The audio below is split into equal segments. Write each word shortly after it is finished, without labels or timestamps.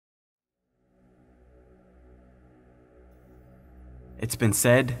It's been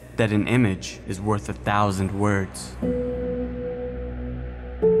said that an image is worth 1,000 words.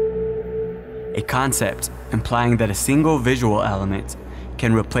 A concept implying that a single visual element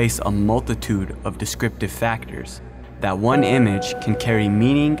can replace a multitude of descriptive factors, that one image can carry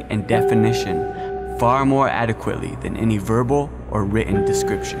meaning and definition far more adequately than any verbal or written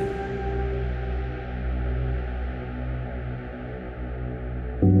description.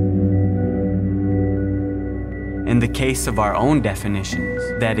 In the case of our own definitions,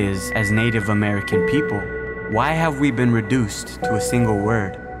 that is, as Native American people, why have we been reduced to a single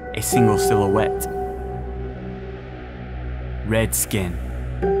word, a single silhouette? Redskin,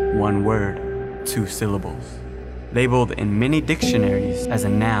 one word, 2 syllables. Labeled in many dictionaries as a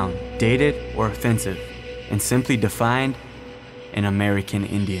noun, dated or offensive, and simply defined an American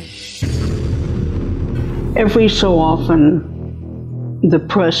Indian. Every so often, the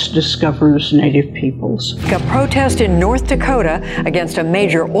press discovers Native peoples. A protest in North Dakota against a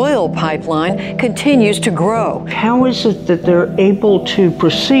major oil pipeline continues to grow. How is it that they're able to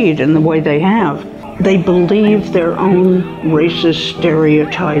proceed in the way they have? They believe their own racist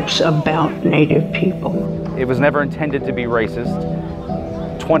stereotypes about Native people. It was never intended to be racist.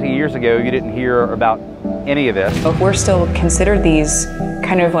 20 years ago, you didn't hear about any of this. If we're still considered these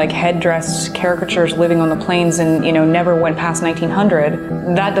kind of like headdress caricatures living on the plains and, never went past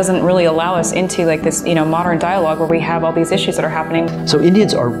 1900, that doesn't really allow us into like this, modern dialogue where we have all these issues that are happening. So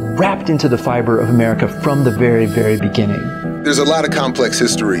Indians are wrapped into the fiber of America from the very, very beginning. There's a lot of complex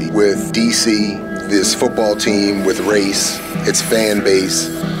history with DC, this football team, with race, its fan base.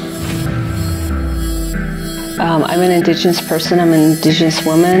 I'm an Indigenous person, I'm an Indigenous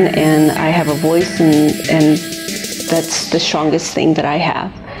woman, and I have a voice, and that's the strongest thing that I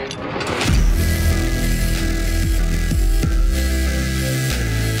have.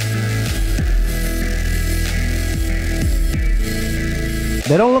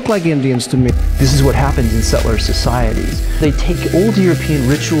 They don't look like Indians to me. This is what happens in settler societies. They take old European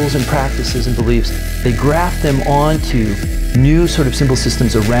rituals and practices and beliefs, they graft them onto new sort of symbol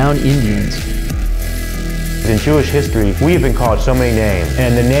systems around Indians. In Jewish history, we have been called so many names,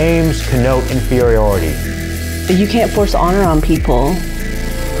 and the names connote inferiority. You can't force honor on people.